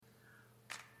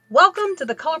Welcome to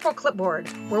the Colorful Clipboard,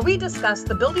 where we discuss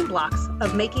the building blocks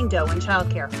of making dough in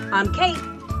childcare. I'm Kate.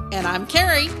 And I'm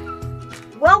Carrie.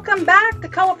 Welcome back to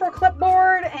Colorful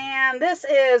Clipboard, and this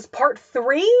is part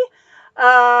 3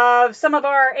 of some of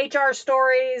our HR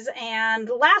stories. And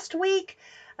last week,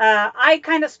 I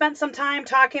kind of spent some time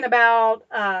talking about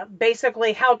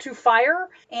basically how to fire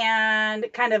and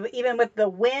kind of even with the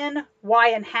when,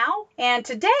 why, and how. And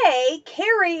today,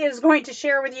 Carrie is going to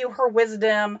share with you her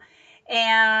wisdom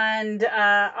and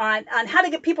on how to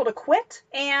get people to quit.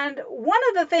 And one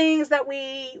of the things that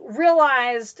we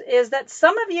realized is that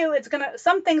some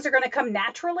things are gonna come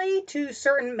naturally to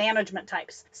certain management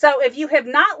types. So if you have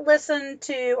not listened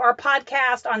to our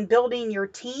podcast on building your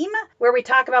team, where we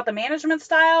talk about the management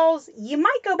styles, you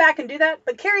might go back and do that.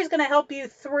 But Carrie's going to help you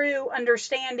through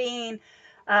understanding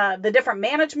the different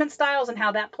management styles and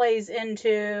how that plays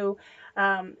into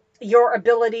your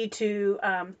ability to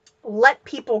let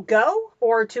people go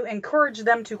or to encourage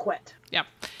them to quit. Yep.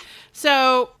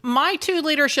 So my 2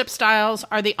 leadership styles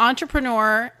are the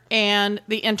entrepreneur and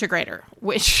the integrator,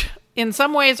 which in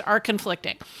some ways are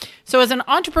conflicting. So as an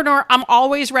entrepreneur, I'm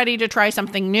always ready to try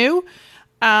something new.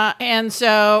 And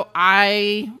so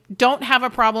I don't have a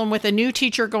problem with a new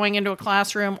teacher going into a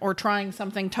classroom or trying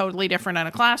something totally different in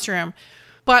a classroom.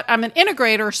 But I'm an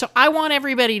integrator, so I want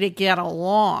everybody to get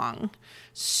along.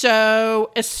 So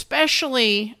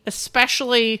especially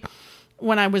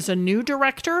when I was a new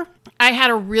director, I had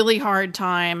a really hard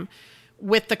time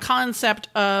with the concept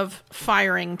of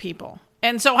firing people.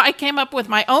 And so I came up with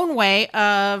my own way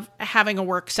of having a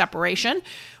work separation,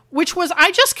 which was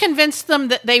I just convinced them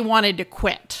that they wanted to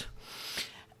quit,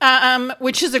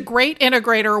 which is a great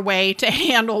integrator way to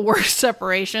handle work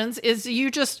separations, is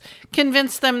you just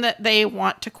convince them that they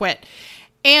want to quit.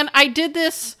 And I did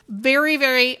this very,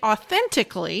 very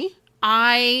authentically.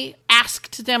 I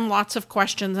asked them lots of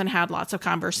questions and had lots of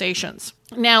conversations.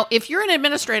 Now, if you're an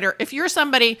administrator, if you're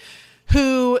somebody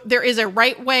who there is a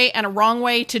right way and a wrong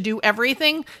way to do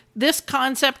everything, this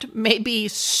concept may be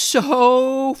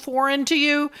so foreign to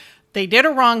you. They did a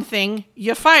wrong thing,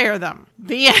 you fire them.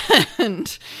 The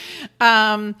end.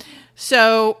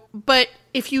 But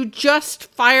if you just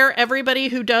fire everybody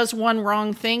who does one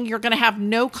wrong thing, you're going to have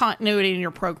no continuity in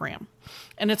your program.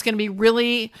 And it's going to be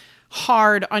really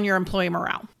hard on your employee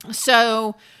morale.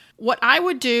 So what I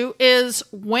would do is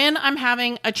when I'm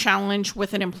having a challenge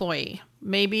with an employee,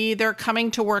 maybe they're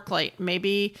coming to work late,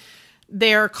 maybe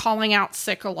they're calling out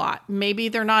sick a lot, maybe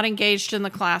they're not engaged in the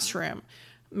classroom,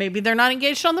 maybe they're not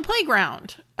engaged on the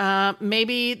playground,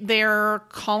 maybe they're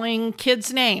calling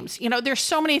kids names. You know, there's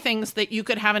so many things that you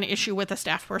could have an issue with a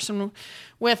staff person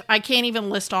with. I can't even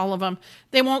list all of them.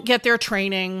 They won't get their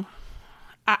training.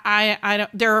 I don't,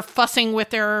 they're fussing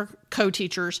with their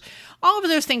co-teachers. All of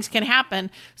those things can happen.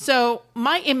 So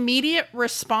my immediate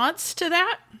response to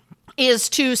that is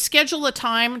to schedule a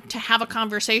time to have a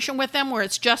conversation with them where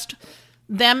it's just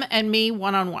them and me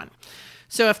one-on-one.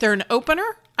 So if they're an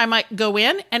opener, I might go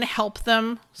in and help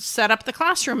them set up the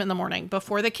classroom in the morning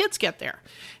before the kids get there.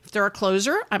 If they're a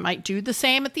closer, I might do the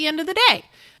same at the end of the day.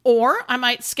 Or I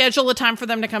might schedule a time for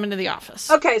them to come into the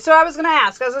office. Okay, so I was going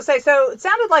to say, so it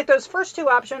sounded like those first 2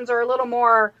 options are a little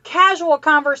more casual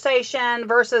conversation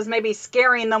versus maybe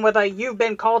scaring them with a, you've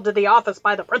been called to the office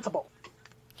by the principal.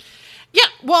 Yeah,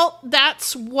 well,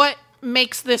 that's what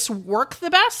makes this work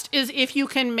the best, is if you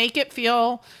can make it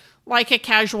feel like a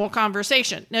casual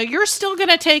conversation. Now, you're still going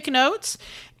to take notes.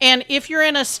 And if you're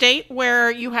in a state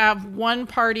where you have one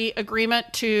party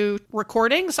agreement to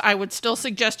recordings, I would still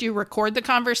suggest you record the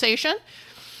conversation.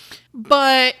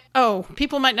 But,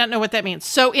 people might not know what that means.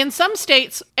 So in some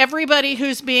states, everybody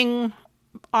who's being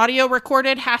audio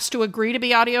recorded has to agree to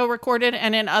be audio recorded.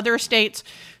 And in other states,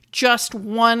 just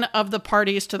one of the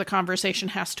parties to the conversation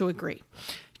has to agree.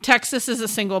 Texas is a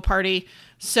single party.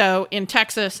 So in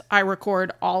Texas, I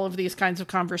record all of these kinds of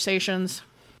conversations.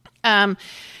 But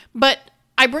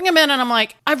I bring them in and I'm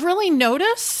like, I've really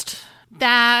noticed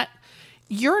that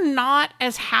you're not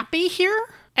as happy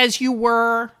here as you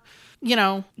were,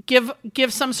 give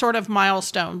some sort of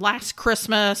milestone. Last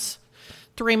Christmas,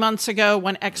 3 months ago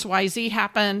when XYZ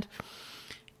happened.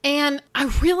 And I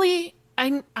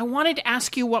wanted to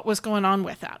ask you what was going on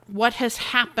with that. What has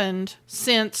happened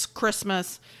since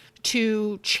Christmas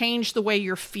to change the way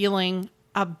you're feeling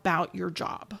about your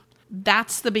job?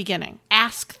 That's the beginning.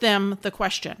 Ask them the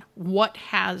question, what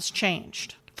has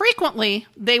changed? Frequently,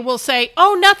 they will say,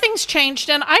 oh, nothing's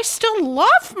changed and I still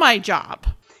love my job.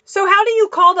 So how do you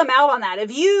call them out on that? If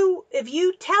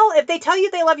they tell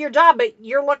you they love your job, but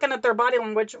you're looking at their body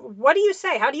language, what do you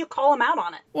say? How do you call them out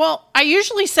on it? Well, I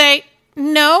usually say,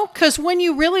 No, because when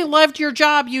you really loved your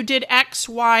job, you did X,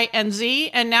 Y, and Z,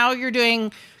 and now you're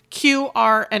doing Q,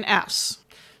 R, and S.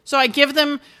 So I give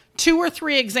them 2 or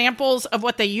 3 examples of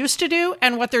what they used to do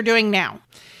and what they're doing now.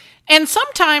 And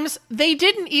sometimes they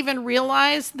didn't even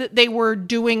realize that they were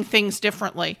doing things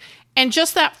differently. And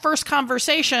just that first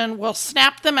conversation will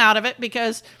snap them out of it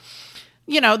because,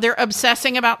 they're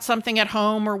obsessing about something at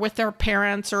home or with their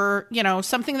parents or,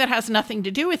 something that has nothing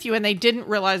to do with you, and they didn't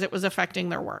realize it was affecting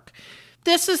their work.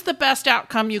 This is the best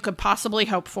outcome you could possibly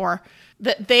hope for.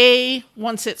 That they,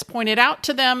 once it's pointed out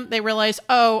to them, they realize,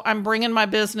 oh, I'm bringing my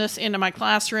business into my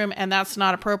classroom and that's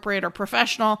not appropriate or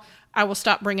professional. I will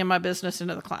stop bringing my business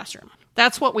into the classroom.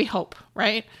 That's what we hope,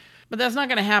 right? But that's not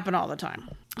going to happen all the time.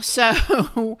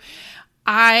 So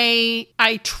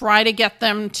I try to get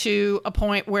them to a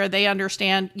point where they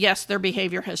understand, yes, their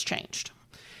behavior has changed.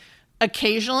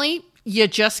 Occasionally, you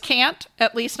just can't,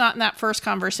 at least not in that first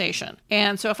conversation.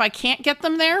 And so if I can't get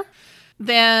them there,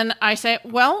 then I say,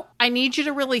 well, I need you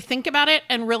to really think about it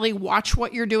and really watch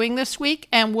what you're doing this week.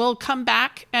 And we'll come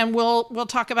back and we'll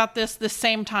talk about this the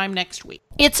same time next week.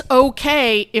 It's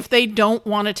okay if they don't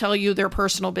want to tell you their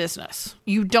personal business.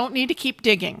 You don't need to keep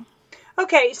digging.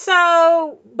 Okay,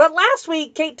 but last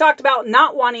week, Kate talked about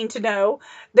not wanting to know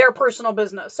their personal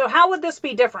business. So how would this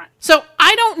be different? So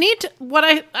I don't need to,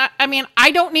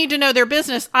 I don't need to know their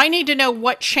business. I need to know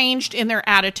what changed in their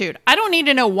attitude. I don't need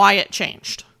to know why it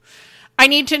changed. I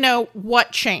need to know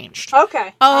what changed.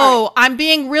 Okay. Oh, right. I'm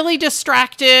being really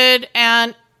distracted.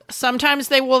 And sometimes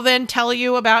they will then tell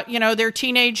you about, their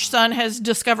teenage son has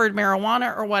discovered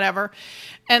marijuana or whatever.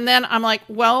 And then I'm like,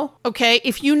 well, okay,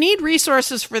 if you need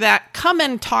resources for that, come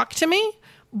and talk to me.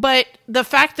 But the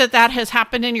fact that that has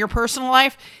happened in your personal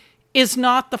life is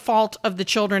not the fault of the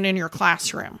children in your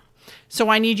classroom. So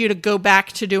I need you to go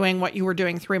back to doing what you were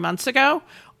doing 3 months ago,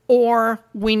 or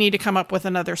we need to come up with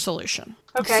another solution.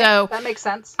 Okay, so that makes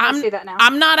sense. I see that now.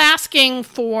 I'm not asking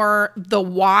for the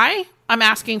why. I'm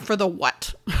asking for the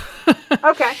what.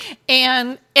 Okay.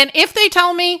 And if they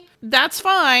tell me, that's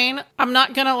fine. I'm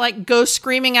not going to go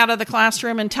screaming out of the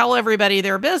classroom and tell everybody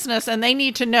their business. And they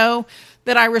need to know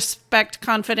that I respect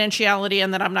confidentiality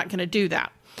and that I'm not going to do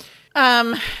that.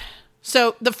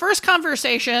 So the first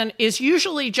conversation is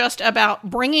usually just about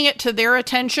bringing it to their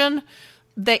attention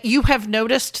that you have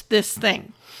noticed this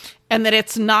thing and that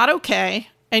it's not okay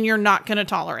and you're not going to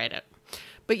tolerate it.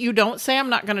 But you don't say, I'm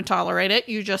not going to tolerate it.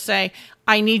 You just say,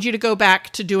 I need you to go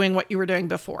back to doing what you were doing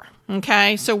before.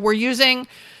 Okay. So we're using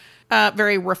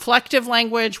very reflective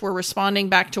language. We're responding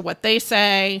back to what they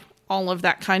say, all of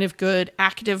that kind of good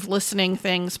active listening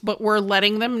things, but we're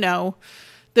letting them know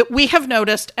that we have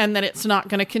noticed and that it's not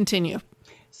going to continue.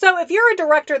 So if you're a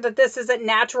director that this isn't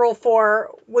natural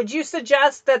for, would you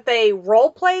suggest that they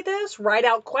role play this, write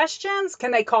out questions?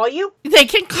 Can they call you? They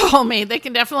can call me. They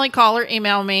can definitely call or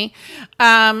email me.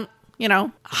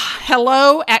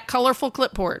 hello@Colorful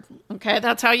Clipboard. Okay,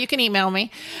 that's how you can email me.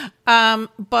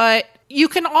 But you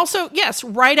can also, yes,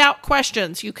 write out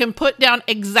questions. You can put down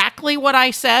exactly what I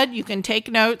said. You can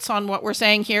take notes on what we're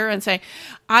saying here and say,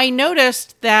 I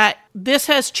noticed that this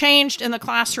has changed in the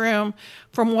classroom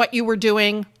from what you were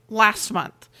doing last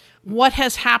month. What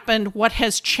has happened? What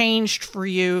has changed for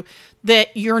you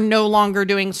that you're no longer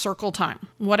doing circle time,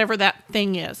 whatever that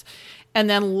thing is, and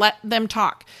then let them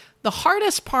talk. The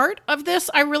hardest part of this,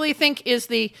 I really think, is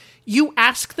you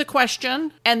ask the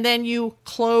question and then you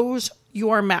close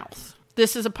your mouth.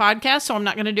 This is a podcast, so I'm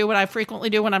not going to do what I frequently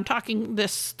do when I'm talking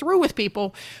this through with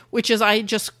people, which is I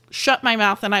just shut my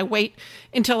mouth and I wait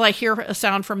until I hear a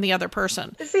sound from the other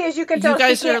person. See, as you can tell, you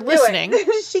guys she can't are listening.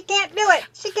 She can't do it.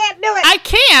 She can't do it. I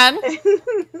can.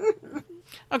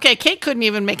 Okay, Kate couldn't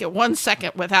even make it 1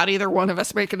 second without either one of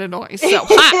us making a noise. So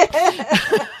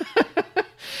hot.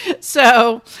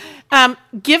 So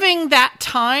giving that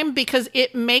time, because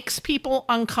it makes people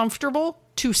uncomfortable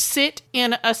to sit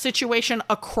in a situation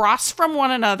across from one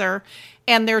another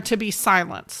and there to be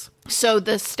silence. So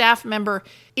the staff member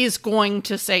is going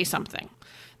to say something.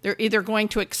 They're either going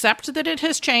to accept that it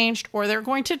has changed, or they're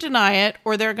going to deny it,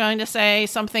 or they're going to say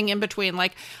something in between,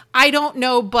 like, I don't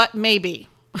know, but maybe.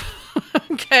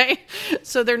 Okay?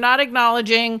 So they're not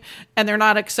acknowledging and they're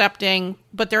not accepting,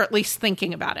 but they're at least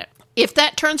thinking about it. If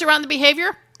that turns around the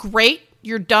behavior, great.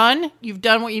 You're done. You've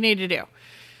done what you need to do.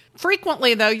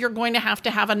 Frequently, though, you're going to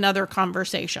have another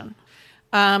conversation.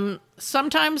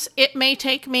 Sometimes it may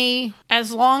take me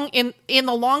as long, in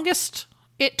the longest,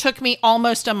 it took me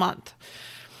almost a month.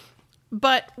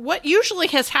 But what usually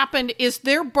has happened is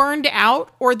they're burned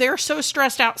out, or they're so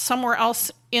stressed out somewhere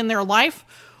else in their life,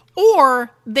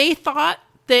 or they thought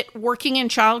that working in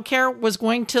childcare was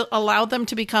going to allow them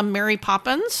to become Mary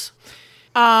Poppins.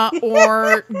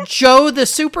 or Joe the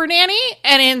Super Nanny,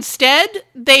 and instead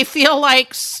they feel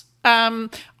like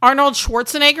Arnold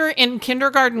Schwarzenegger in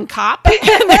Kindergarten Cop,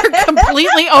 and they're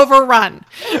completely overrun,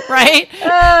 right?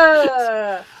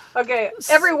 Okay,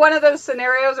 every one of those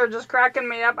scenarios are just cracking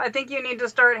me up. I think you need to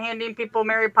start handing people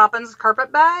Mary Poppins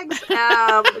carpet bags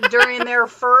during their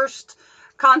first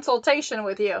consultation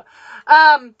with you.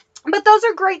 But those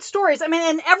are great stories. I mean,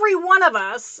 and every one of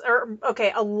us,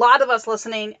 a lot of us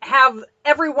listening have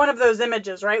every one of those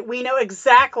images, right? We know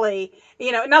exactly,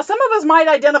 now some of us might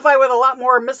identify with a lot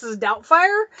more Mrs.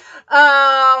 Doubtfire.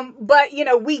 But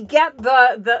we get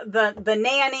the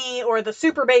nanny or the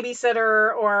super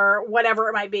babysitter or whatever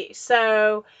it might be.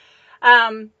 So how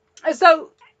do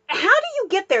you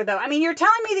get there though? I mean, you're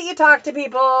telling me that you talk to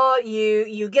people,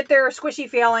 you get their squishy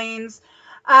feelings.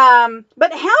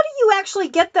 But how do you actually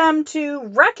get them to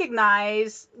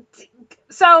recognize?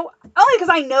 So only because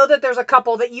I know that there's a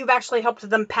couple that you've actually helped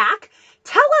them pack.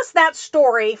 Tell us that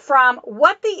story from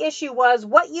what the issue was,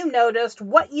 what you noticed,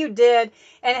 what you did,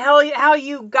 and how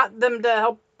you got them to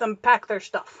help them pack their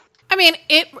stuff. I mean,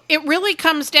 it really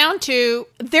comes down to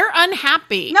they're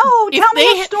unhappy. No, tell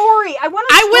me a story. I want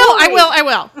a story. I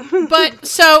will. But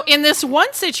so in this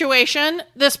one situation,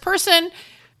 this person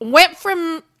went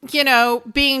from,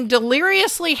 being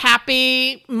deliriously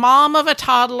happy, mom of a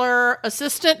toddler,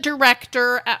 assistant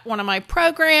director at one of my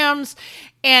programs,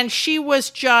 and she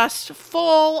was just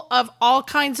full of all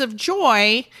kinds of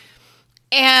joy.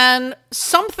 And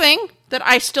something that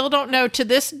I still don't know to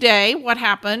this day what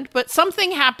happened, but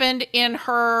something happened in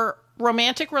her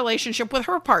romantic relationship with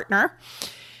her partner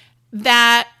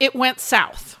that it went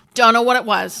south. Don't know what it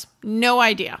was. No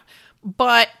idea.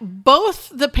 But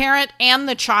both the parent and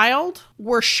the child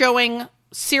were showing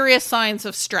serious signs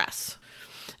of stress.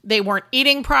 They weren't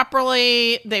eating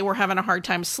properly. They were having a hard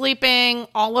time sleeping.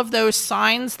 All of those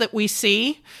signs that we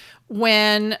see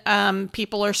when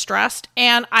people are stressed.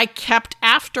 And I kept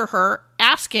after her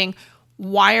asking,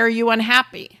 why are you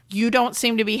unhappy? You don't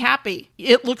seem to be happy.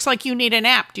 It looks like you need a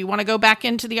nap. Do you want to go back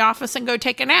into the office and go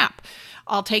take a nap?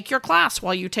 I'll take your class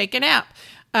while you take a nap.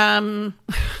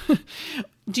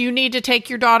 Do you need to take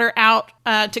your daughter out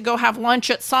to go have lunch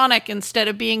at Sonic instead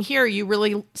of being here? You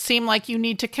really seem like you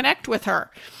need to connect with her.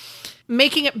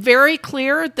 Making it very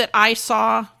clear that I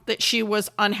saw that she was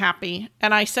unhappy.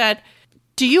 And I said,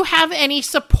 do you have any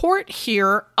support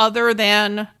here other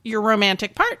than your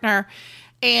romantic partner?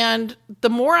 And the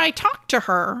more I talked to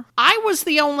her, I was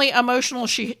the only emotional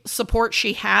support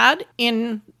she had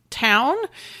in town.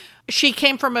 She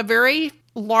came from a very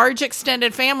large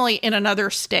extended family in another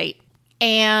state.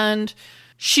 And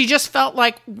she just felt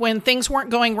like when things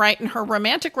weren't going right in her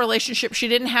romantic relationship, she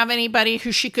didn't have anybody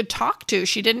who she could talk to.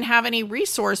 She didn't have any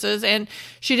resources, and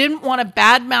she didn't want to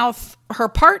badmouth her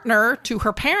partner to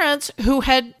her parents who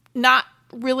had not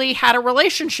really had a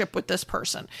relationship with this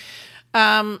person.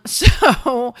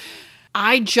 So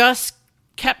I just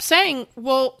kept saying,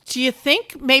 well, do you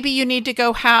think maybe you need to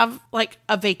go have like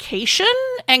a vacation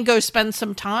and go spend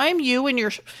some time, you and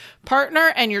your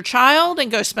partner and your child, and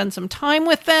go spend some time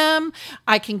with them?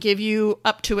 I can give you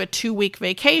up to a 2-week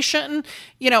vacation.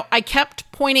 I kept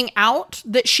pointing out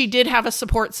that she did have a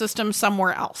support system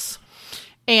somewhere else,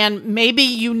 and maybe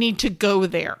you need to go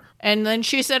there. And then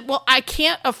she said, well, I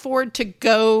can't afford to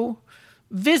go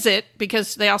visit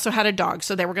because they also had a dog,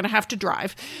 so they were going to have to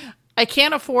drive. I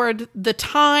can't afford the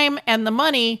time and the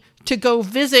money to go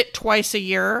visit twice a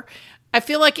year. I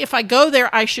feel like if I go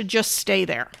there, I should just stay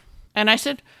there. And I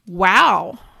said,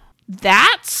 wow,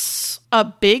 that's a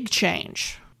big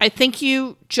change. I think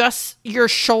your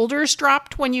shoulders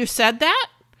dropped when you said that.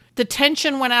 The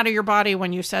tension went out of your body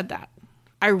when you said that.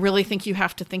 I really think you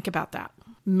have to think about that.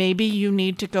 Maybe you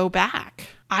need to go back.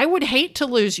 I would hate to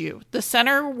lose you. The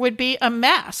center would be a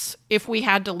mess if we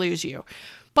had to lose you.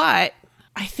 But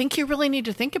I think you really need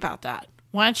to think about that.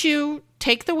 Why don't you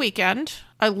take the weekend?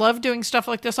 I love doing stuff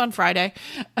like this on Friday.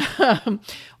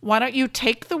 Why don't you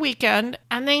take the weekend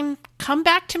and then come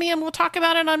back to me and we'll talk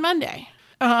about it on Monday?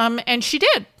 And she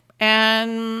did.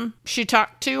 And she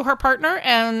talked to her partner,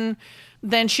 and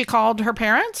then she called her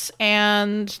parents,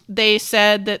 and they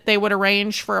said that they would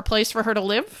arrange for a place for her to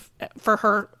live, for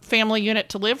her family unit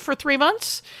to live for 3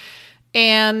 months.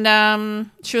 And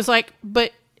she was like,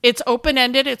 but it's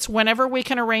open-ended. It's whenever we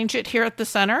can arrange it here at the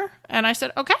center. And I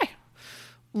said, okay,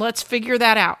 let's figure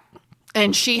that out.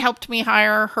 And she helped me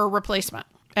hire her replacement.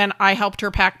 And I helped her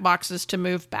pack boxes to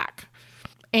move back.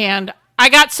 And I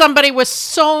got somebody with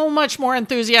so much more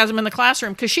enthusiasm in the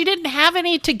classroom because she didn't have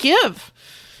any to give.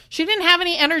 She didn't have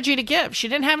any energy to give. She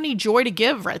didn't have any joy to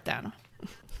give right then.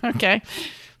 Okay.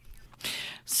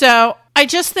 So I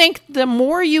just think the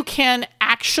more you can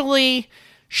actually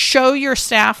show your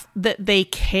staff that they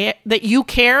care, that you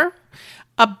care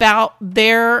about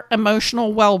their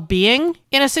emotional well-being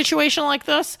in a situation like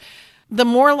this, the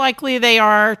more likely they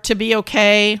are to be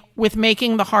okay with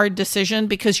making the hard decision,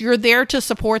 because you're there to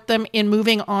support them in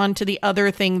moving on to the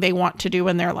other thing they want to do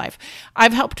in their life.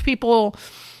 I've helped people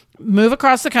move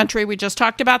across the country. We just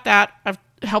talked about that. I've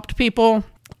helped people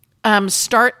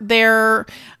start their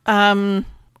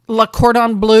Le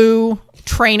Cordon Bleu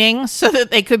training so that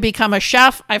they could become a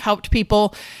chef. I've helped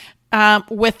people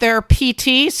with their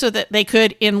PT so that they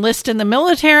could enlist in the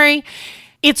military.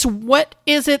 It's what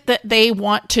is it that they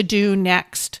want to do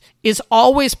next is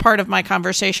always part of my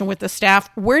conversation with the staff.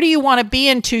 Where do you want to be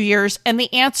in 2 years? And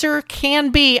the answer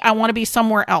can be, I want to be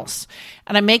somewhere else.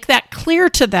 And I make that clear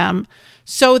to them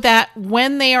so that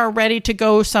when they are ready to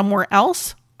go somewhere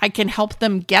else, I can help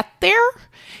them get there.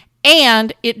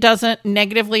 And it doesn't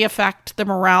negatively affect the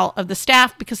morale of the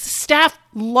staff, because the staff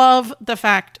love the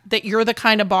fact that you're the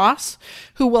kind of boss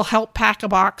who will help pack a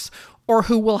box or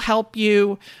who will help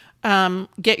you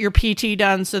get your PT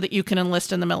done so that you can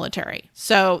enlist in the military.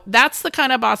 So that's the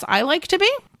kind of boss I like to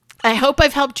be. I hope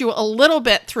I've helped you a little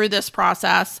bit through this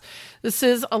process. This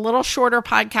is a little shorter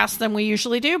podcast than we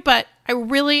usually do, but I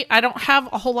don't have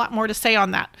a whole lot more to say on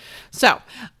that. So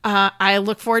I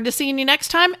look forward to seeing you next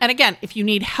time. And again, if you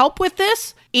need help with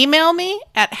this, email me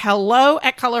at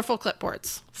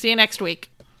hello@colorfulclipboards. See you next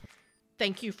week.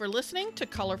 Thank you for listening to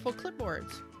Colorful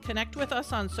Clipboards. Connect with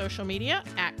us on social media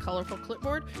at Colorful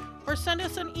Clipboard, or send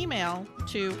us an email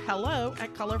to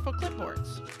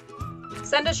hello@colorfulclipboards.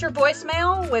 Send us your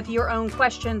voicemail with your own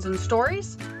questions and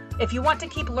stories. If you want to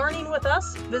keep learning with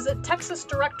us, visit Texas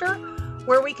Director,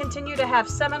 where we continue to have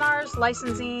seminars,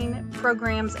 licensing,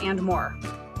 programs, and more.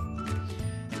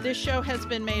 This show has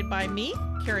been made by me,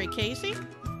 Carrie Casey,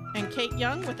 and Kate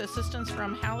Young, with assistance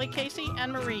from Hallie Casey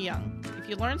and Marie Young. If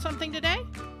you learned something today,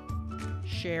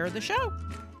 share the show.